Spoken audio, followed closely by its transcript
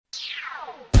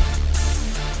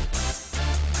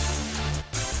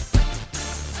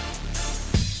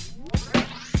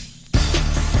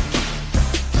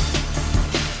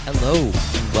Hello,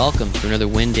 and welcome to another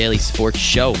Win Daily Sports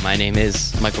Show. My name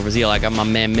is Michael Brazil. I got my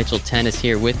man Mitchell Tennis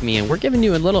here with me, and we're giving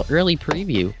you a little early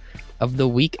preview of the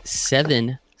Week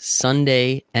 7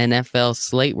 Sunday NFL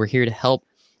slate. We're here to help.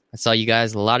 I saw you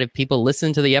guys, a lot of people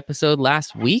listened to the episode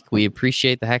last week. We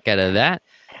appreciate the heck out of that.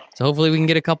 So hopefully we can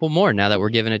get a couple more now that we're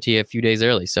giving it to you a few days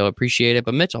early. So appreciate it.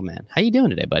 But Mitchell, man, how you doing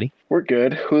today, buddy? We're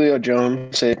good. Julio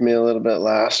Jones saved me a little bit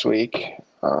last week.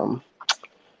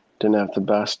 Didn't have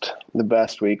the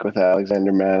best week with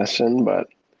Alexander Madison, but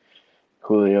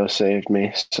Julio saved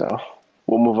me. So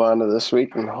we'll move on to this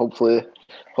week and hopefully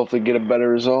get a better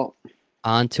result.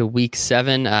 On to Week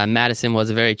 7. Madison was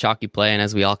a very chalky play, and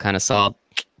as we all kind of saw,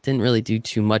 didn't really do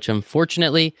too much,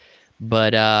 unfortunately.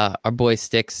 But our boy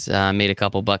Sticks made a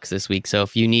couple bucks this week. So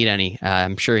if you need any,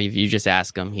 I'm sure if you just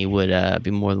ask him, he would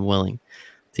be more than willing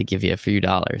to give you a few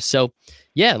dollars. So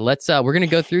yeah, we're going to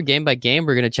go through game by game.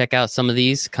 We're going to check out some of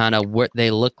these, kind of what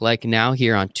they look like now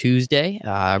here on Tuesday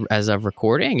as of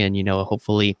recording. And,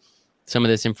 hopefully some of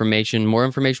this more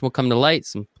information will come to light.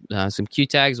 Some Q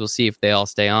tags. We'll see if they all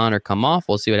stay on or come off.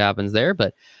 We'll see what happens there,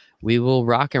 but we will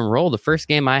rock and roll. The first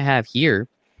game I have here,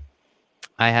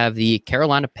 I have the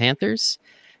Carolina Panthers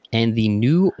and the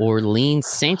New Orleans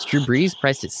Saints. Drew Brees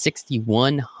priced at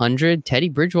 6,100. Teddy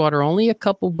Bridgewater only a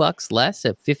couple bucks less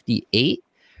at 58.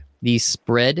 The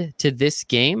spread to this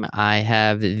game, I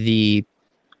have the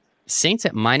Saints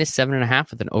at minus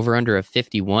 7.5 with an over-under of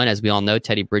 51. As we all know,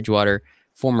 Teddy Bridgewater,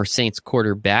 former Saints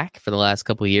quarterback for the last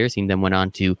couple of years. He then went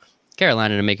on to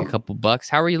Carolina to make a couple bucks.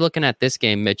 How are you looking at this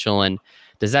game, Mitchell? And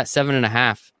does that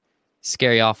 7.5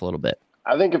 scare you off a little bit?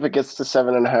 I think if it gets to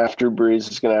 7.5, Drew Brees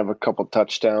is going to have a couple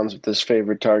touchdowns with his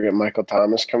favorite target, Michael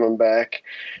Thomas, coming back.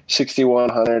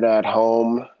 6,100 at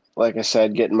home. Like I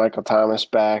said, getting Michael Thomas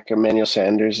back. Emmanuel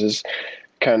Sanders has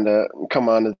kind of come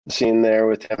onto the scene there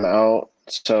with him out.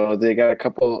 So they got a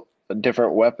couple of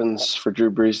different weapons for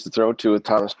Drew Brees to throw to with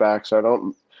Thomas back. So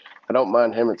I don't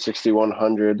mind him at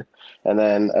 6,100. And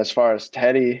then as far as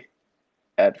Teddy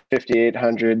at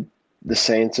 5,800, the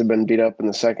Saints have been beat up in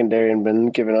the secondary and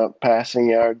been giving up passing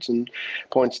yards and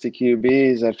points to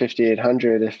QBs at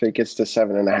 5,800. If it gets to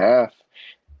 7.5,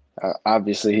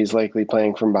 obviously he's likely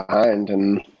playing from behind,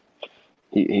 and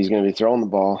he's going to be throwing the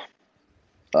ball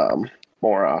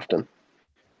more often.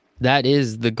 That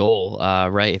is the goal,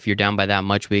 right? If you're down by that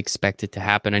much, we expect it to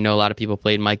happen. I know a lot of people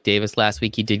played Mike Davis last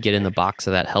week. He did get in the box,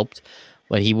 so that helped,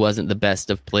 but he wasn't the best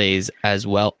of plays as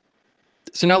well.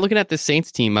 So now looking at the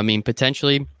Saints team, I mean,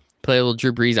 potentially play a little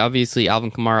Drew Brees. Obviously,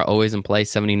 Alvin Kamara always in play,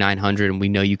 7,900, and we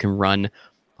know you can run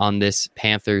on this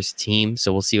Panthers team,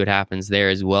 so we'll see what happens there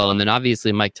as well. And then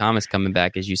obviously Mike Thomas coming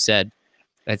back, as you said,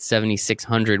 at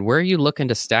 7,600. Where are you looking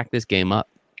to stack this game up?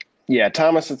 Yeah,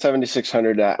 Thomas at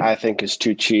 7,600 I think is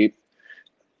too cheap.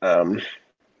 I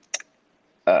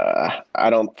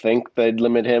don't think they'd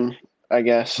limit him, I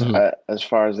guess, as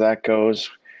far as that goes.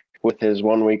 With his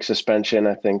 1 week suspension,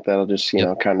 I think that'll just,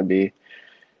 kind of be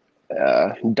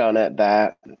done at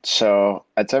that. So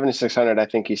at 7,600, I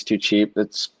think he's too cheap.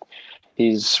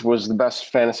 Was the best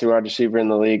fantasy wide receiver in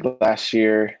the league last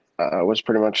year. Was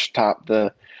pretty much top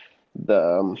the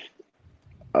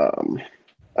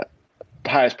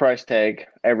highest price tag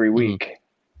every week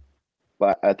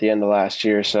at the end of last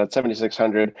year. So at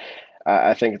 7,600,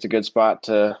 I think it's a good spot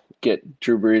to get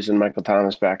Drew Brees and Michael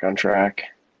Thomas back on track.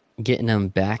 Getting them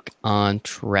back on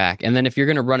track. And then if you're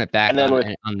going to run it back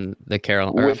on the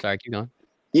Carolina, sorry, keep going.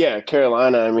 Yeah,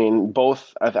 Carolina, I mean,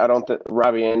 both, I don't think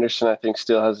Robbie Anderson, I think,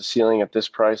 still has a ceiling at this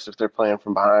price if they're playing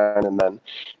from behind. And then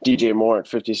DJ Moore at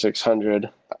 5,600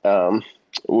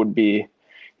 would be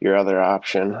your other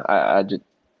option.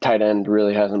 Tight end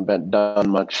really hasn't been done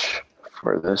much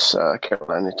for this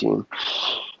Carolina team.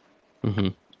 Mm-hmm.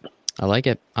 I like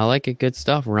it. Good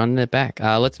stuff. Running it back.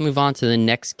 Let's move on to the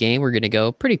next game. We're going to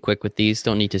go pretty quick with these.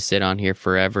 Don't need to sit on here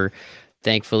forever.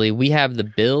 Thankfully, we have the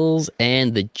Bills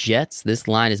and the Jets. This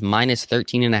line is minus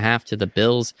 13.5 to the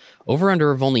Bills. Over under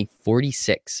of only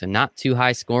 46. So not too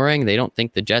high scoring. They don't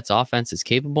think the Jets offense is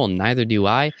capable, and neither do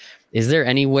I. Is there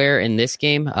anywhere in this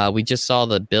game? We just saw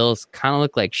the Bills kind of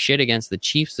look like shit against the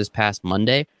Chiefs this past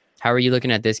Monday. How are you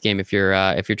looking at this game if you're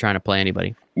trying to play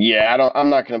anybody? Yeah,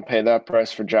 I'm not going to pay that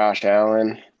price for Josh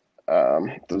Allen.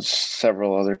 There's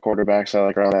several other quarterbacks I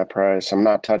like around that price. I'm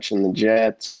not touching the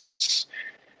Jets.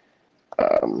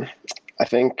 I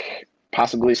think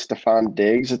possibly Stephon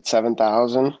Diggs at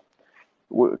 7,000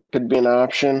 could be an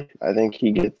option. I think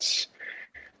he gets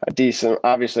a decent.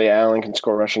 Obviously, Allen can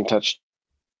score rushing touchdowns,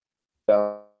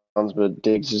 but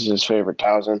Diggs is his favorite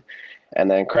 1,000.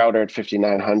 And then Crowder at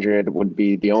 5,900 would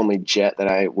be the only Jet that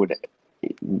I would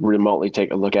remotely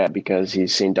take a look at because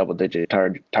he's seen double-digit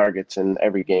targets in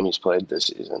every game he's played this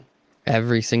season.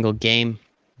 Every single game.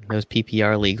 Those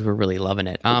PPR leagues were really loving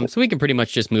it. So we can pretty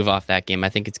much just move off that game. I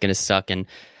think it's going to suck. And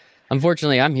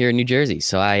unfortunately, I'm here in New Jersey,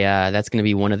 so that's going to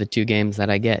be one of the 2 games that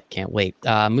I get. Can't wait.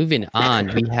 Moving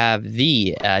on, we have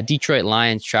the Detroit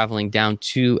Lions traveling down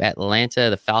to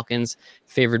Atlanta. The Falcons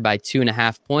favored by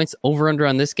 2.5 points. Over/under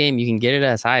on this game, you can get it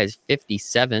as high as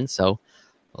 57. So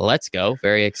let's go.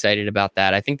 Very excited about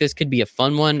that. I think this could be a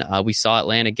fun one. We saw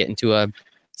Atlanta get into a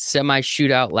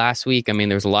semi-shootout last week. I mean,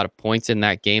 there was a lot of points in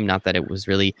that game. Not that it was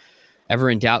really ever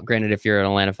in doubt. Granted, if you're an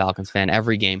Atlanta Falcons fan,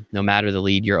 every game, no matter the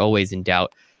lead, you're always in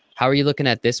doubt. How are you looking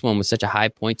at this one with such a high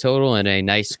point total and a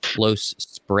nice close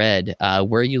spread?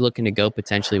 Where are you looking to go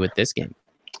potentially with this game?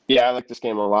 Yeah, I like this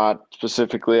game a lot.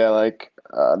 Specifically, I like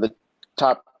the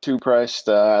top 2 priced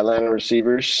Atlanta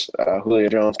receivers, Julio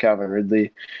Jones, Calvin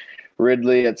Ridley.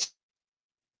 Ridley at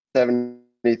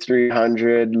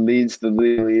 7,300 leads the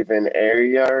league in air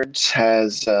yards,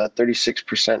 has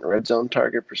 36% red zone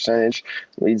target percentage,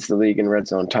 leads the league in red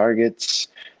zone targets.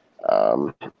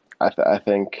 I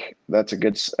think that's a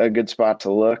good spot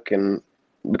to look, and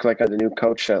look like the new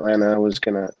coach Atlanta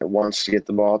wants to get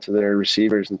the ball to their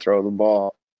receivers and throw the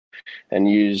ball and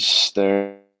use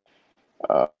their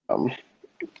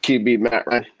QB Matt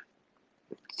Ryan.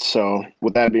 So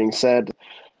with that being said,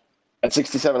 at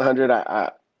 6,700, I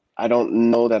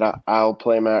don't know that I'll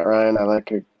play Matt Ryan. I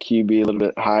like a QB a little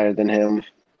bit higher than him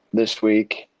this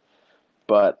week,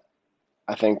 but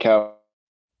I think Calvin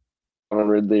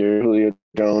Ridley or Julio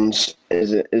Jones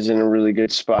is in a really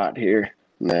good spot here.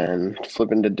 And then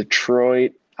flipping to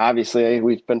Detroit, obviously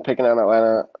we've been picking on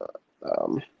Atlanta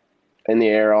in the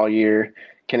air all year.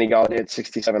 Kenny Galladay at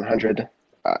 6,700.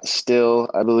 Still,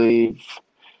 I believe,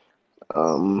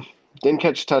 didn't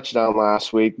catch a touchdown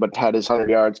last week, but had his 100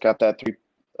 yards, got that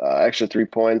extra 3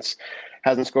 points.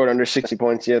 Hasn't scored under 60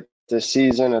 points yet this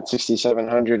season at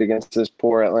 6,700 against this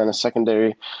poor Atlanta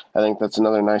secondary. I think that's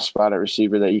another nice spot at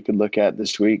receiver that you could look at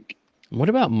this week. What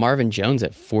about Marvin Jones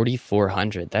at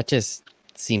 4,400? That just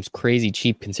seems crazy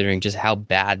cheap considering just how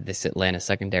bad this Atlanta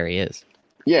secondary is.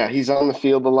 Yeah, he's on the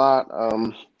field a lot.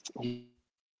 He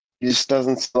just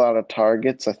doesn't see a lot of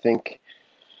targets. I think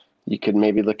you could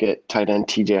maybe look at tight end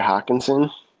TJ Hawkinson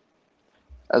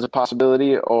as a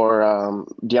possibility, or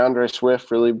DeAndre Swift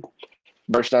really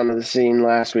burst onto the scene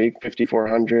last week,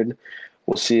 5,400.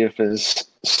 We'll see if his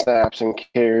snaps and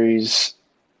carries,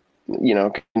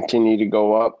 continue to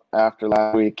go up after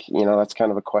last week. That's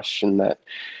kind of a question that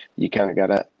you kind of got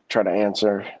to try to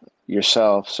answer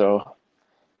yourself. So,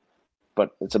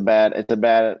 but it's a bad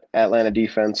Atlanta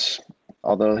defense.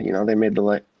 Although, they made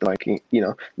the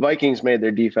Vikings made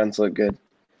their defense look good.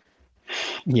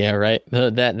 Yeah, right.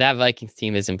 That Vikings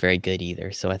team isn't very good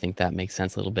either, so I think that makes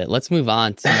sense a little bit. Let's move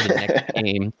on to the next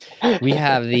game. We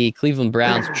have the Cleveland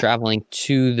Browns traveling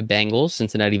to the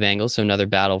Cincinnati Bengals, so another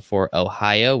battle for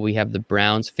Ohio. We have the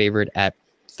Browns favored at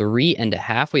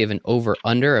 3.5. We have an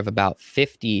over-under of about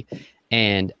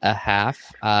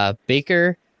 50.5.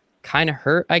 Baker kind of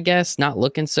hurt, I guess, not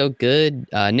looking so good.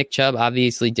 Nick Chubb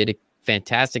obviously did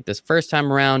fantastic this first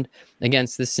time around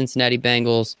against the Cincinnati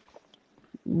Bengals.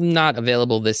 Not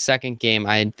available this second game.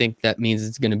 I think that means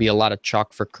it's going to be a lot of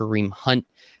chalk for Kareem Hunt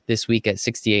this week at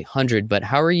 6,800. But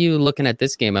how are you looking at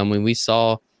this game? I mean, we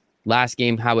saw last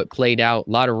game how it played out. A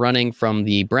lot of running from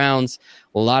the Browns,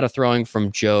 a lot of throwing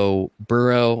from Joe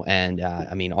Burrow, and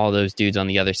all those dudes on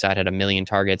the other side had 1 million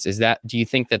targets. Do you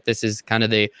think that this is kind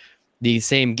of the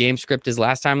same game script as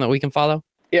last time that we can follow?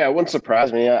 Yeah, it wouldn't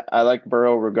surprise me. I like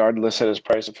Burrow regardless at his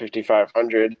price of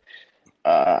 5,500.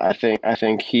 I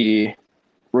think he,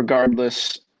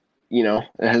 regardless,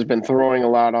 has been throwing a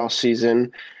lot all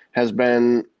season, has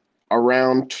been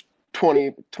around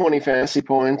 20 fantasy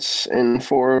points in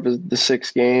 4 of the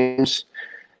 6 games.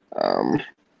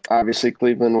 Obviously,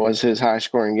 Cleveland was his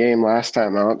high-scoring game last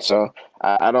time out, so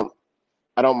I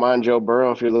don't mind Joe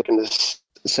Burrow if you're looking to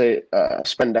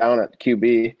spend down at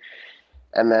QB.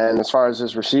 And then as far as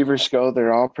his receivers go,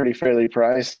 they're all pretty fairly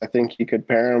priced. I think you could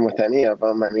pair him with any of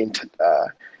them. I mean,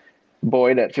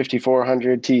 Boyd at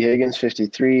 5,400, T. Higgins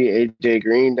 53, AJ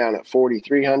Green down at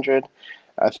 4,300.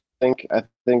 I think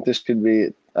this could be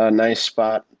a nice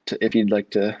spot if you'd like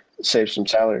to save some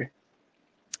salary.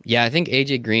 Yeah, I think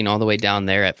AJ Green all the way down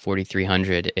there at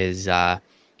 4,300 is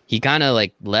he kind of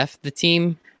left the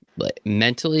team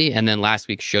mentally, and then last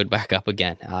week showed back up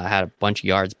again. Had a bunch of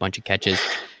yards, bunch of catches.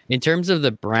 In terms of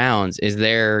the Browns, is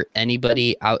there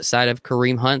anybody outside of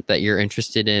Kareem Hunt that you're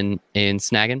interested in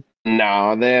snagging?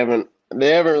 No, they haven't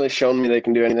really shown me they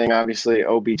can do anything. Obviously,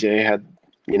 OBJ had,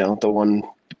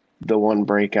 the one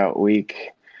breakout week.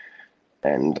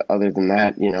 And other than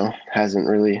that, hasn't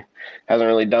really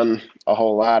done a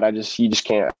whole lot. You just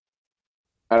can't.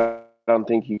 I don't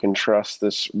think you can trust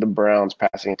the Browns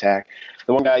passing attack.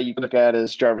 The one guy you can look at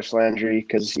is Jarvis Landry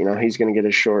because he's going to get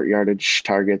his short yardage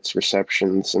targets,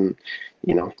 receptions, and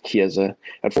he has at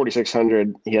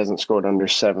 4,600 he hasn't scored under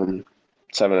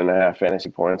 7.5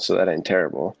 fantasy points, so that ain't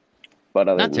terrible. But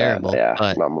other Not than terrible, that, yeah,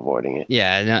 but I'm avoiding it.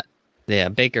 Yeah,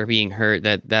 Baker being hurt,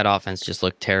 that offense just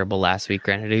looked terrible last week.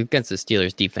 Granted, against the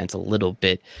Steelers defense, a little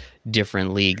bit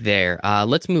different league there.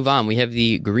 Let's move on. We have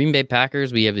the Green Bay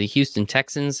Packers. We have the Houston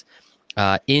Texans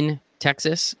in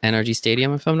Texas, NRG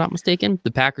Stadium, if I'm not mistaken.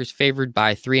 The Packers favored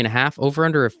by 3.5, over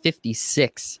under a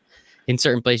 56. In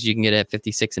certain places, you can get it at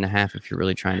 56.5 if you're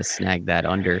really trying to snag that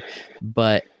under.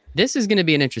 But this is going to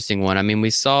be an interesting one. I mean,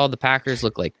 we saw the Packers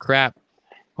look like crap.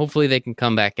 Hopefully they can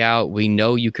come back out. We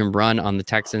know you can run on the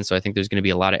Texans, so I think there's going to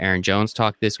be a lot of Aaron Jones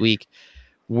talk this week.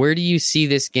 Where do you see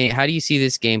this game? How do you see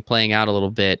this game playing out a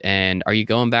little bit? And are you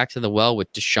going back to the well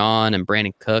with Deshaun and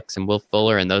Brandon Cooks and Will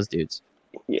Fuller and those dudes?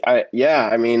 Yeah.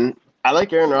 I mean, I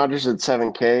like Aaron Rodgers at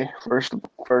 7K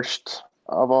first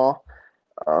of all.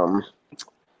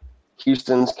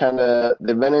 Houston's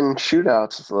they've been in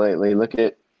shootouts lately. Look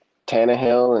at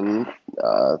Tannehill and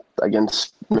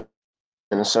against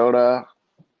Minnesota.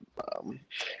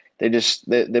 They've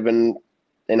been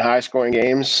in high scoring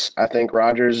games. I think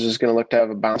Rodgers is going to look to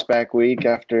have a bounce back week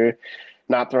after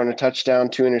not throwing a touchdown,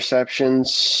 2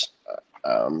 interceptions.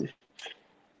 And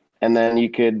then you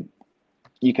can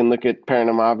look at pairing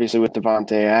them obviously with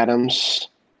Devontae Adams.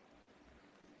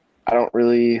 I don't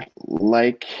really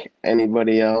like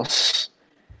anybody else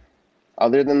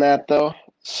other than that though.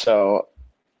 So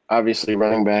obviously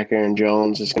running back Aaron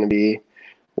Jones is going to be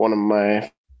one of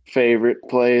my favorite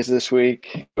plays this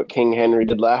week. What King Henry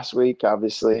did last week,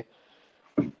 obviously.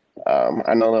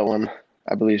 I know that one,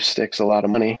 I believe, sticks a lot of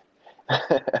money.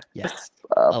 Yes.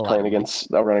 Playing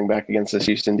against a running back against this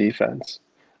Houston defense.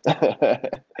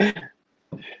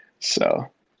 So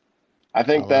I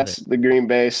think that's the Green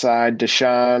Bay side.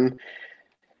 Deshaun,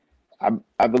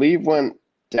 I believe, went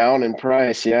down in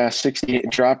price. Yeah,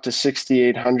 dropped to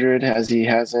 6,800 as he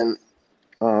hasn't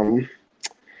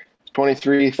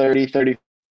 23, 30, 35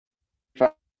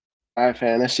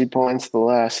 fantasy points the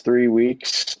last 3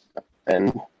 weeks,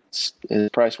 and his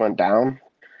price went down.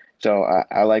 So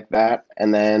I like that.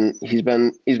 And then he's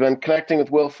been connecting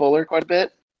with Will Fuller quite a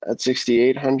bit at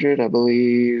 6,800, I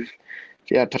believe.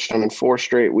 Yeah, touchdown in 4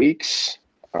 straight weeks.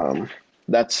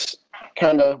 That's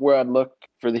kind of where I'd look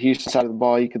for the Houston side of the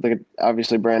ball. You could look at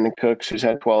obviously Brandon Cooks, who's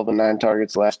had 12 and 9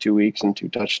 targets the last 2 weeks and 2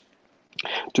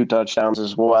 touchdowns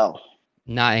as well.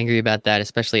 Not angry about that,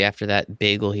 especially after that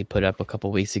bagel he put up a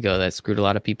couple weeks ago that screwed a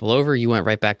lot of people over. You went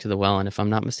right back to the well, and if I'm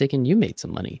not mistaken, you made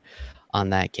some money on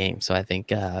that game. So I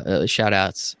think shout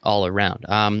outs all around.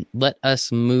 Let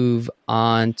us move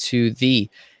on to the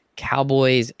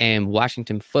Cowboys and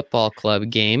Washington Football Club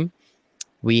game.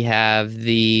 We have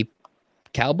the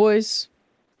Cowboys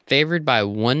favored by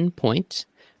 1 point.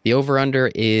 The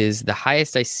over-under is the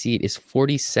highest I see it is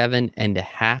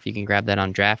 47.5. You can grab that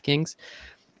on DraftKings.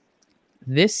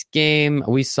 This game,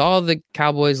 we saw the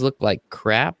Cowboys look like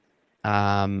crap.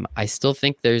 I still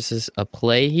think there's a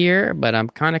play here, but I'm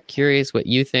kind of curious what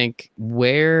you think.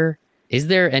 Where is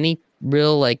there any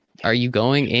real are you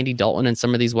going Andy Dalton and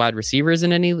some of these wide receivers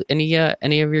in any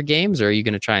of your games, or are you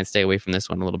going to try and stay away from this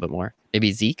one a little bit more?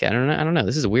 Maybe Zeke. I don't know.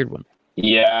 This is a weird one.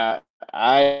 Yeah,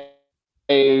 after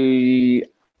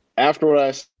what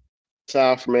I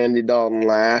saw from Andy Dalton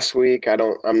last week,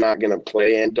 I'm not going to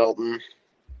play Andy Dalton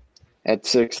at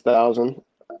 6,000.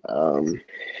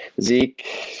 Zeke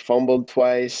fumbled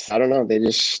twice. I don't know. They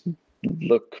just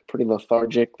look pretty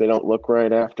lethargic. They don't look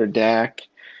right after Dak.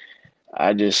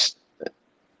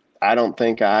 I don't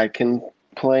think I can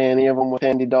play any of them with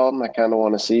Andy Dalton. I kind of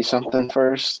want to see something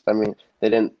first. I mean, they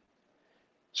didn't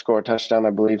score a touchdown, I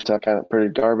believe, till kind of pretty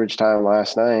garbage time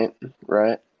last night,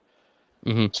 right?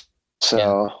 Mm-hmm.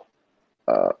 So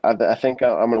I think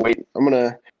I'm going to wait. I'm going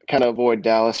to kind of avoid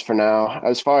Dallas for now.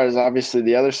 As far as obviously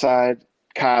the other side,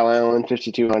 Kyle Allen,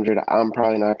 5,200. I'm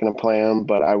probably not going to play him,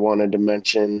 but I wanted to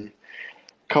mention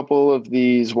a couple of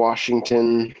these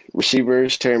Washington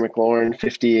receivers. Terry McLaurin,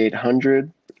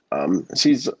 5,800.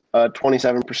 He's a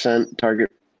 27% target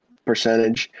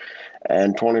percentage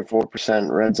and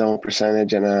 24% red zone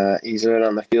percentage, and he's been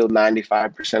on the field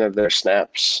 95% of their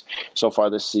snaps so far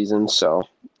this season. So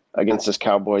against this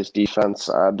Cowboys defense,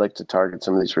 I'd like to target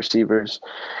some of these receivers.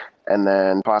 And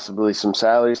then possibly some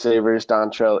salary savers,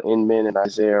 Dontrell Inman and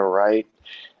Isaiah Wright.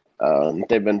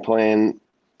 They've been playing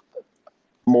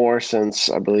more since,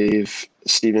 I believe,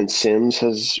 Steven Sims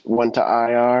has went to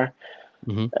IR.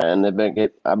 Hmm. and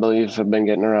I believe have been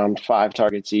getting around 5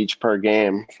 targets each per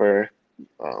game for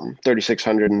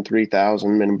 3,600 and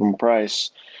 3,000 minimum price.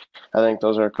 I think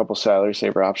those are a couple salary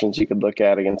saver options you could look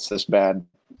at against this bad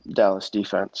Dallas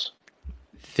defense.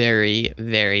 Very,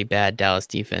 very bad Dallas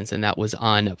defense, and that was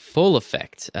on full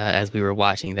effect as we were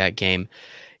watching that game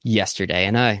yesterday.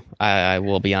 And I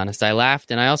will be honest, I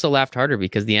laughed, and I also laughed harder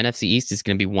because the NFC East is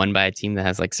going to be won by a team that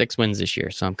has like 6 wins this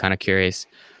year. So I'm kind of curious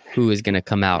who is going to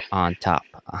come out on top.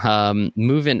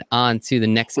 Moving on to the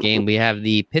next game, we have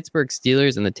the Pittsburgh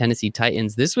Steelers and the Tennessee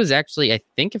Titans. This was actually, I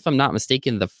think, if I'm not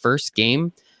mistaken, the first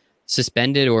game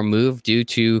suspended or moved due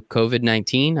to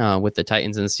COVID-19 with the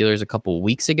Titans and the Steelers a couple of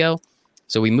weeks ago.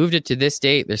 So we moved it to this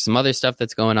date. There's some other stuff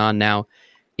that's going on now.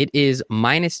 It is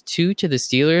 -2 to the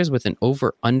Steelers with an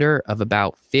over-under of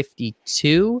about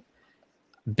 52.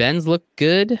 Ben's looked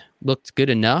good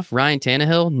enough. Ryan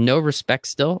Tannehill, no respect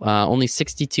still, only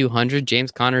 6,200.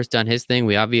 James Conner's done his thing.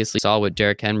 We obviously saw what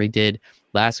Derrick Henry did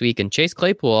last week, and Chase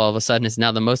Claypool all of a sudden is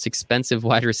now the most expensive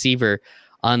wide receiver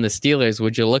on the Steelers.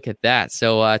 Would you look at that?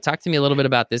 So talk to me a little bit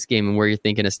about this game and where you're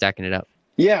thinking of stacking it up.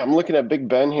 Yeah, I'm looking at Big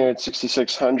Ben here at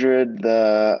 6,600.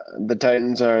 The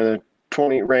Titans are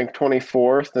ranked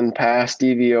 24th in pass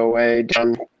DVOA.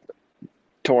 John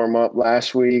tore him up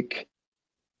last week.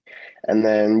 And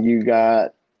then you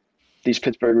got these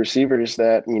Pittsburgh receivers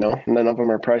that, none of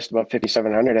them are priced above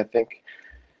 5,700. I think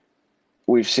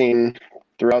we've seen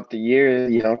throughout the year,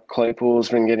 Claypool's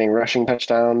been getting rushing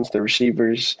touchdowns. The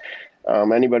receivers,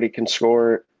 anybody can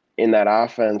score in that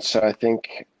offense. So I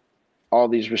think all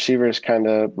these receivers kind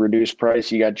of reduce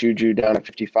price. You got Juju down at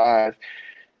 55.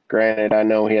 Granted, I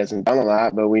know he hasn't done a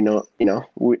lot, but we know,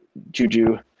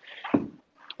 Juju,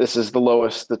 this is the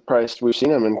lowest the price we've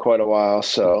seen him in quite a while.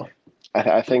 So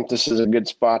I think this is a good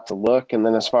spot to look. And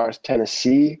then as far as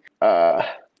Tennessee, I'm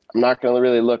not going to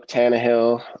really look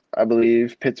Tannehill. I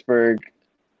believe Pittsburgh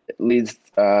has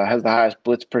the highest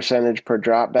blitz percentage per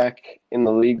dropback in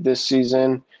the league this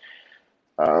season.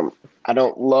 I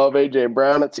don't love A.J.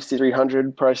 Brown at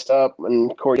 6,300 priced up,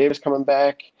 and Corey Davis coming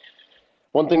back.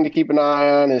 One thing to keep an eye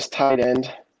on is tight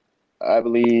end. I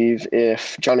believe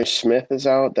if Jonnu Smith is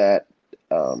out, that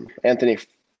Anthony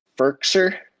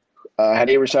Firkser had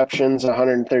 8 receptions,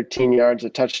 113 yards, a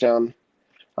touchdown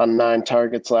on 9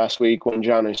 targets last week when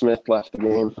Jonnu Smith left the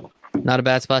game. Not a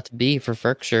bad spot to be for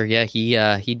Firkser. Yeah,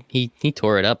 he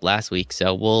tore it up last week.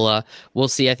 So we'll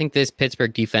see. I think this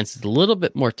Pittsburgh defense is a little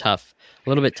bit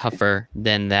tougher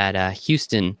than that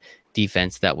Houston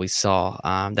defense that we saw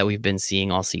that we've been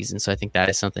seeing all season. So I think that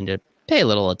is something to pay a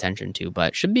little attention to.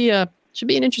 But should be an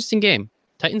interesting game.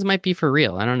 Titans might be for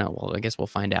real. I don't know. Well, I guess we'll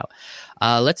find out.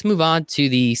 Let's move on to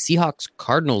the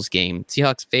Seahawks-Cardinals game.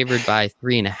 Seahawks favored by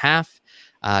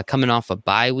 3.5. Coming off a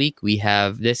bye week, we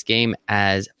have this game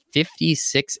as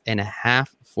 56.5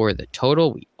 for the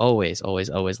total. We always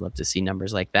love to see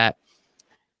numbers like that.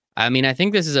 I mean, I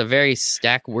think this is a very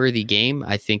stack-worthy game.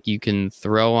 I think you can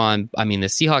throw on... I mean, the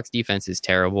Seahawks defense is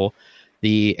terrible.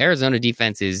 The Arizona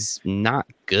defense is not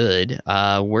good.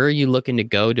 Where are you looking to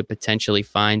go to potentially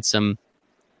find some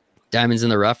diamonds in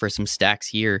the rough or some stacks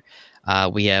here?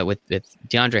 We have with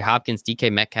DeAndre Hopkins,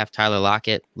 DK Metcalf, Tyler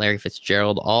Lockett, Larry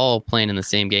Fitzgerald, all playing in the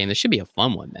same game. This should be a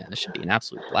fun one, man. This should be an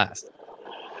absolute blast.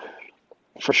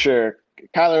 For sure.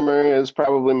 Kyler Murray is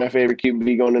probably my favorite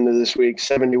QB going into this week,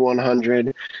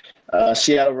 7,100.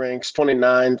 Seattle ranks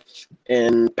 29th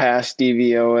in pass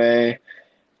DVOA.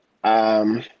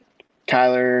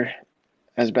 Kyler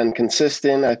has been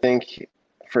consistent. I think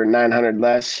for 900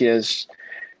 less, he has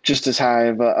just as high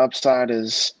of an upside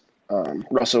as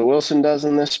Russell Wilson does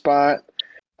in this spot.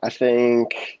 I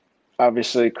think,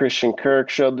 obviously, Christian Kirk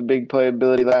showed the big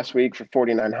playability last week for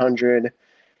 4,900.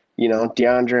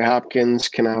 DeAndre Hopkins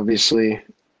can obviously,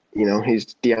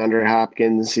 he's DeAndre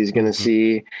Hopkins. He's going to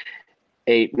see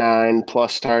 8-9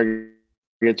 plus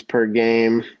targets per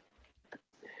game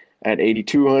at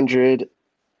 8,200.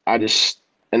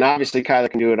 And obviously Kyler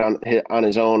can do it on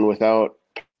his own without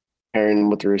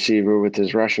pairing with the receiver with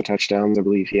his rushing touchdowns. I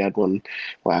believe he had one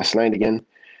last night again.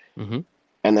 Mm-hmm.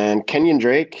 And then Kenyon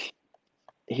Drake,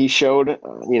 he showed,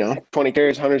 20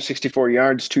 carries, 164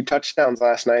 yards, 2 touchdowns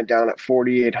last night down at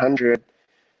 4,800.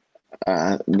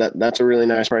 That's a really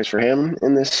nice price for him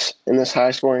in this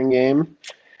high scoring game.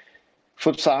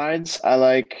 Flip sides,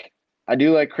 I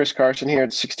do like Chris Carson here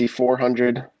at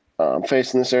 6,400.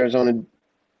 Facing this Arizona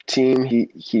team, he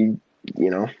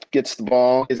gets the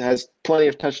ball. He has plenty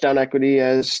of touchdown equity.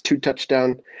 Has two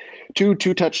touchdown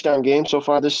games so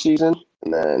far this season.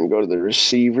 And then go to the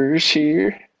receivers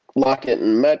here. Lockett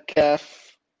and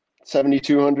Metcalf,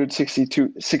 7,200,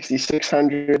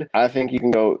 6,600. I think you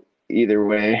can go either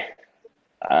way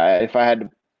If I had to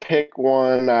pick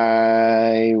one,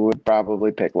 I would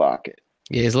probably pick Lockett.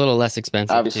 Yeah, he's a little less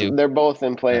expensive Obviously, too. they're both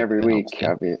in play every That helps week.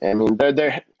 too. I mean,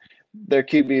 their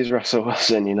QB is Russell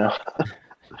Wilson.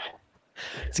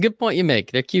 It's a good point you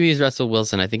make. Their QB is Russell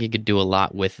Wilson. I think he could do a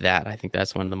lot with that. I think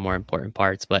that's one of the more important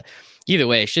parts. But either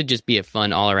way, it should just be a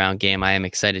fun all around game. I am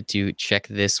excited to check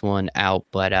this one out.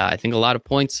 But I think a lot of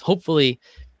points. Hopefully,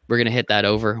 we're gonna hit that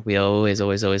over. We always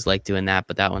like doing that.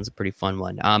 But that one's a pretty fun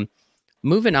one.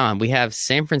 Moving on, we have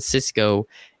San Francisco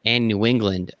and New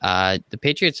England. The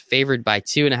Patriots favored by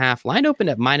 2.5. Line opened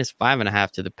at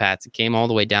 -5.5 to the Pats. It came all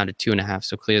the way down to 2.5.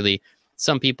 So clearly,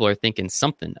 some people are thinking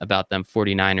something about them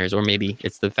 49ers, or maybe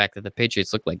it's the fact that the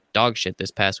Patriots look like dog shit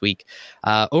this past week.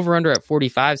 Over under at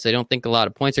 45, so I don't think a lot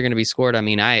of points are going to be scored. I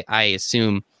mean, I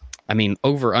assume,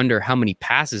 over under how many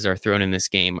passes are thrown in this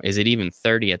game. Is it even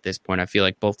 30 at this point? I feel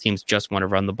like both teams just want to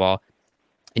run the ball.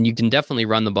 And you can definitely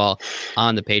run the ball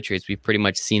on the Patriots. We've pretty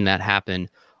much seen that happen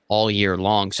all year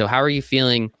long. So how are you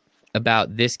feeling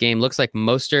about this game? Looks like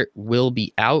Mostert will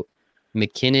be out.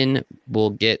 McKinnon will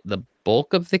get the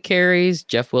bulk of the carries.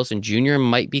 Jeff Wilson Jr.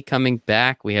 might be coming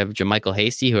back. We have JaMychal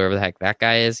Hasty, whoever the heck that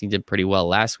guy is. He did pretty well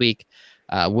last week.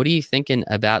 What are you thinking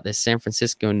about this San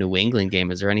Francisco New England game?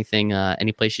 Is there anything,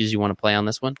 any places you want to play on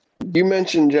this one? You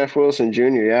mentioned Jeff Wilson Jr.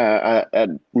 Yeah, at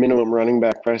minimum running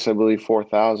back price, I believe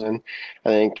 4,000. I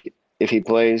think if he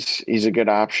plays, he's a good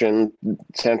option.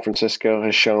 San Francisco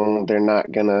has shown they're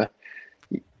not gonna,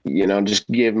 just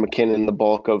give McKinnon the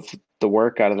bulk of the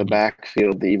work out of the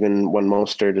backfield, even when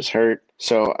Mostert is hurt.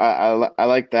 So I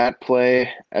like that play.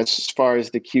 As far as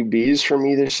the QBs from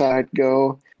either side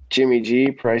go, Jimmy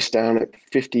G priced down at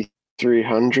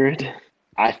 5,300.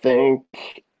 I think,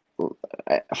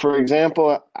 for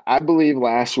example, I believe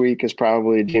last week is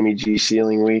probably Jimmy G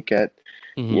ceiling week at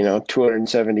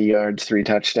 270 yards, 3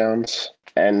 touchdowns,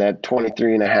 and at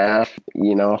 23.5.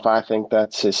 If I think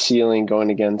that's his ceiling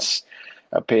going against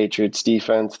a Patriots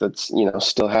defense that's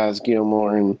still has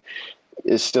Gilmore and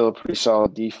is still a pretty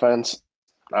solid defense,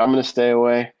 I'm going to stay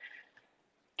away.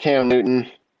 Cam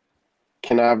Newton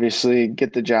can obviously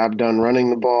get the job done running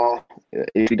the ball.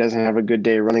 If he doesn't have a good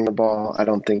day running the ball, I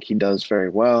don't think he does very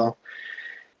well.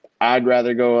 I'd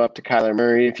rather go up to Kyler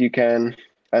Murray if you can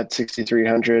at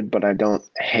 6,300, but I don't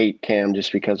hate Cam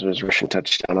just because of his rushing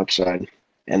touchdown upside.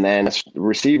 And then as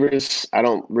receivers, I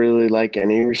don't really like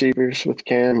any receivers with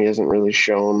Cam. He hasn't really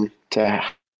shown to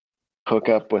hook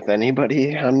up with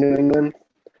anybody on New England,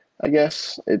 I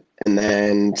guess. And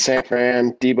then San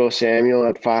Fran, Deebo Samuel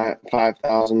at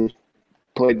 5,000.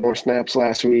 Played more snaps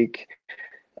last week.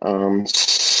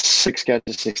 6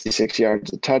 catches, 66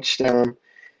 yards, a touchdown,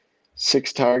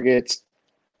 6 targets.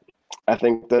 I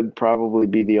think that'd probably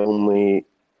be the only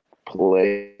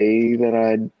play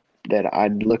that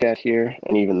I'd look at here,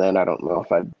 and even then, I don't know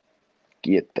if I'd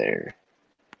get there.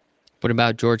 What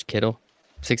about George Kittle?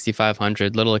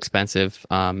 6,500, little expensive,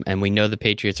 and we know the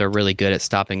Patriots are really good at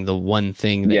stopping the one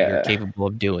thing that you're capable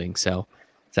of doing. So,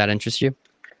 does that interest you?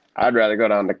 I'd rather go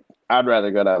down to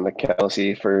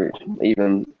Kelce for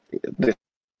even this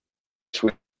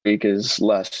week is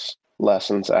less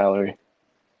in salary.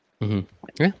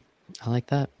 Yeah, I like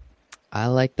that. I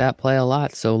like that play a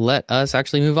lot. So let us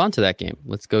actually move on to that game.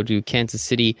 Let's go to Kansas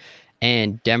City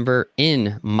and Denver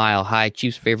in Mile High.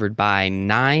 Chiefs favored by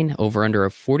 9, over under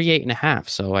of 48.5.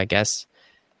 So I guess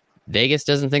Vegas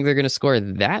doesn't think they're going to score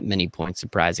that many points,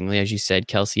 surprisingly. As you said,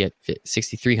 Kelce at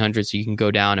 6,300, so you can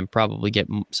go down and probably get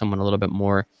someone a little bit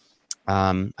more.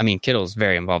 Kittle's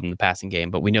very involved in the passing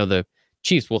game, but we know the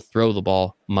Chiefs will throw the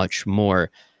ball much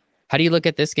more. How do you look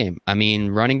at this game?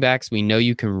 Running backs, we know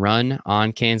you can run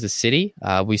on Kansas City.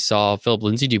 We saw Philip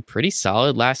Lindsay do pretty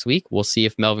solid last week. We'll see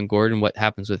if Melvin Gordon, what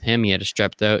happens with him. He had a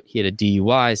strep throat. He had a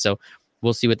DUI. So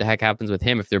we'll see what the heck happens with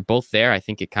him. If they're both there, I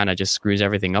think it kind of just screws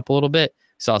everything up a little bit.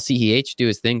 Saw CEH do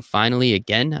his thing finally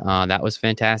again. That was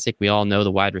fantastic. We all know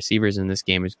the wide receivers in this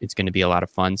game. It's going to be a lot of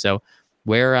fun. So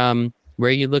where are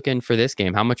you looking for this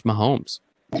game? How much Mahomes?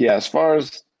 Yeah, as far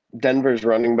as Denver's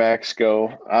running backs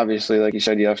go, obviously, like you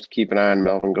said, you have to keep an eye on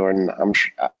Melvin Gordon.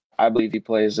 I believe he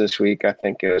plays this week. I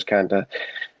think it was kind of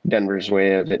Denver's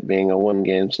way of it being a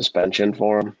 1-game suspension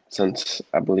for him, since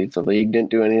I believe the league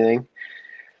didn't do anything.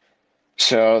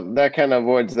 So that kind of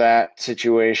avoids that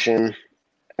situation.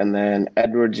 And then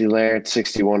Edwards-Helaire at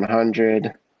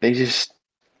 6,100. He's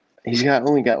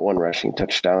only got 1 rushing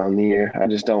touchdown on the year. I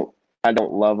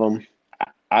don't love him.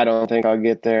 I don't think I'll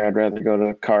get there. I'd rather go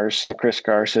to Chris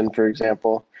Carson, for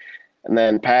example. And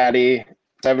then Patty,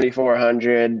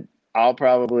 7,400. I'll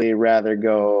probably rather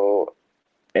go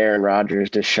Aaron Rodgers,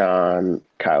 Deshaun,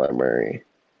 Kyler Murray.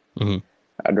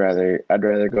 I'd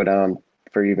rather go down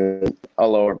for even a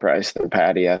lower price than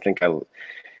Patty. I think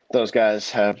those guys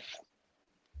have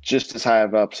just as high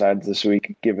of upsides this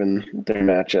week given their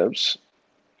matchups,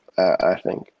 I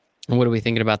think. And what are we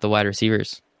thinking about the wide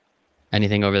receivers?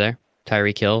 Anything over there?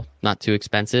 Tyreek Hill, not too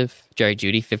expensive. Jerry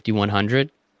Jeudy,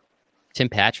 5,100. Tim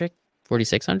Patrick,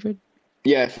 4,600.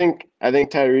 Yeah, I think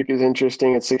Tyreek is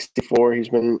interesting at 64. He's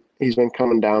been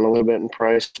coming down a little bit in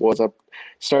price.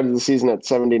 Started the season at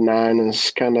 79 and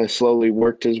has kind of slowly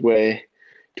worked his way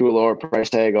to a lower price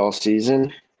tag all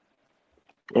season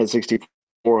at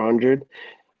 6,400.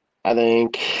 I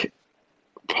think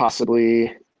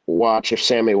possibly watch if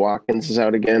Sammy Watkins is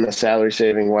out again. A salary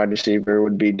saving wide receiver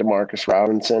would be Demarcus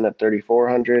Robinson at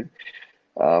 3,400.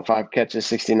 5 catches,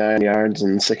 69 yards,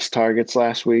 and 6 targets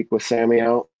last week with Sammy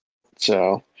out.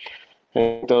 So I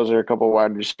think those are a couple of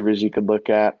wide receivers you could look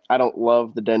at. I don't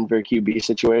love the Denver QB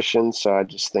situation, so I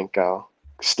just think I'll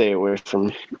stay away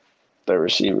from the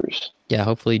receivers. Yeah,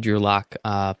 hopefully Drew Lock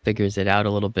figures it out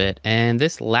a little bit. And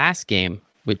this last game,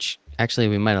 which actually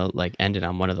we might have ended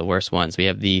on one of the worst ones. We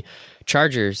have the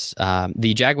Chargers,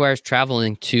 the Jaguars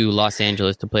traveling to Los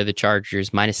Angeles to play the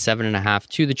Chargers, -7.5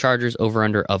 to the Chargers, over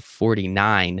under of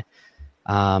 49.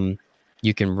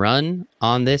 You can run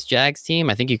on this Jags team.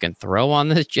 I think you can throw on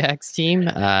this Jags team.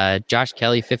 Josh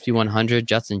Kelly, 5,100.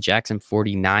 Justin Jackson,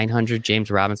 4,900. James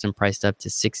Robinson priced up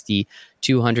to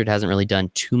 6,200. Hasn't really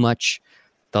done too much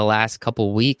the last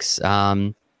couple weeks.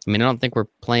 I don't think we're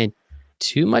playing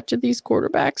too much of these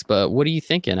quarterbacks, but what are you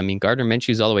thinking? I mean, Gardner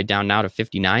Minshew's all the way down now to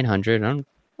 5,900. I don't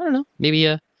know.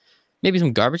 Maybe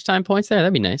some garbage time points there.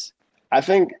 That'd be nice. I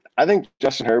think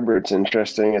Justin Herbert's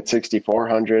interesting at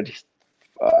 6,400.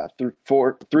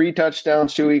 3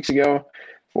 touchdowns 2 weeks ago,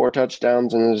 4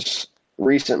 touchdowns in his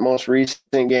most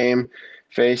recent game,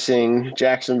 facing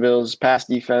Jacksonville's pass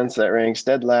defense that ranks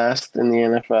dead last in the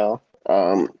NFL.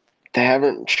 They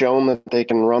haven't shown that they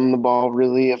can run the ball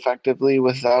really effectively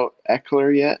without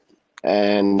Eckler yet.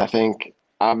 And I think,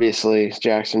 obviously,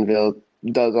 Jacksonville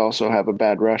does also have a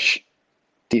bad rush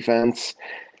defense.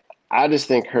 I just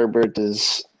think Herbert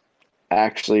is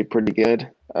actually pretty good.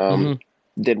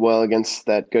 Did well against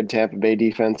that good Tampa Bay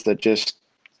defense that just,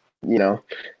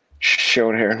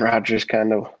 showed Aaron Rodgers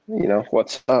kind of,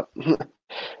 what's up.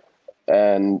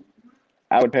 And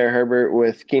I would pair Herbert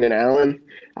with Keenan Allen.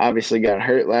 Obviously got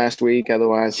hurt last week.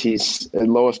 Otherwise, the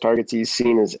lowest targets he's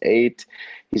seen is 8.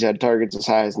 He's had targets as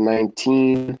high as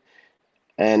 19.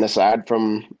 And aside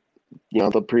from,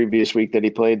 the previous week that he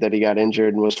played that he got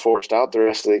injured and was forced out the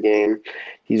rest of the game,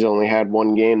 he's only had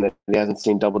one game that he hasn't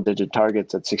seen double-digit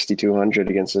targets at 6,200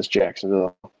 against this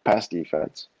Jacksonville pass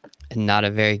defense. And not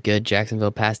a very good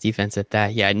Jacksonville pass defense at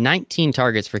that. Yeah, 19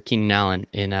 targets for Keenan Allen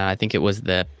in, I think it was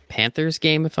the Panthers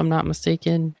game, if I'm not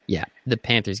mistaken. Yeah, the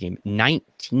Panthers game.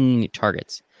 19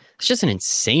 targets. It's just an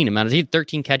insane amount. He had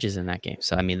 13 catches in that game.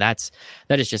 So, that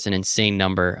is just an insane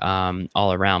number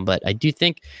all around. But I do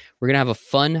think we're going to have a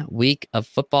fun week of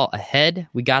football ahead.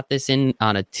 We got this in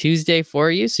on a Tuesday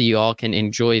for you, so you all can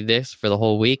enjoy this for the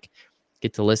whole week.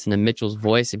 Get to listen to Mitchell's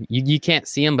voice. You can't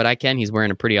see him, but I can. He's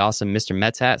wearing a pretty awesome Mr.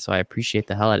 Mets hat, so I appreciate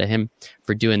the hell out of him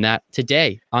for doing that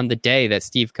today, on the day that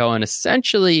Steve Cohen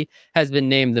essentially has been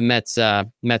named the Mets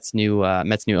new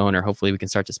owner. Hopefully we can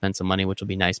start to spend some money, which will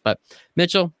be nice. But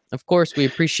Mitchell, of course, we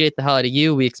appreciate the hell out of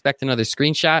you. We expect another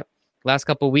screenshot. Last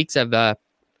couple of weeks I've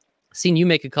seen you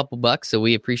make a couple bucks, so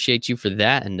we appreciate you for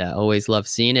that, and always love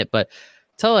seeing it. But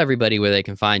tell everybody where they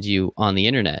can find you on the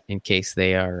internet in case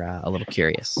they are a little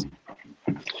curious.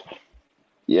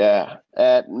 Yeah,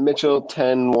 at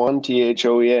Mitchell101,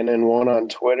 THOENN1 on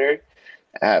Twitter,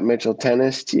 at Mitchell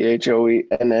Tennis, THOENNES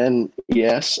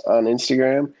on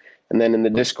Instagram, and then in the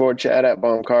Discord chat at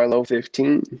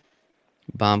BombCarlo15.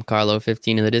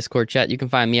 BombCarlo15 in the Discord chat. You can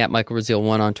find me at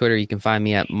MichaelRazile1 on Twitter. You can find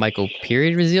me at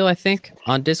Michael.Razile, I think,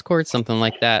 on Discord, something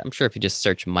like that. I'm sure if you just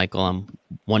search Michael, I'm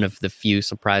one of the few,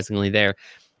 surprisingly, there.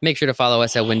 Make sure to follow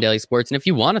us at WinDaily Sports. And if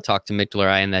you want to talk to Mitchell or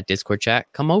I in that Discord chat,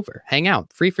 come over, hang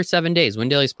out. Free for 7 days.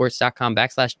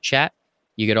 WinDailySports.com/chat.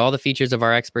 You get all the features of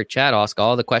our expert chat. Ask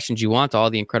all the questions you want to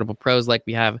all the incredible pros like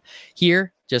we have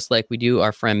here, just like we do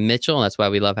our friend Mitchell. And that's why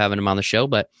we love having him on the show.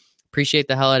 But appreciate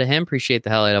the hell out of him. Appreciate the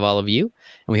hell out of all of you.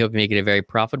 And we hope you make it a very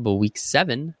profitable week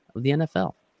 7 of the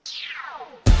NFL.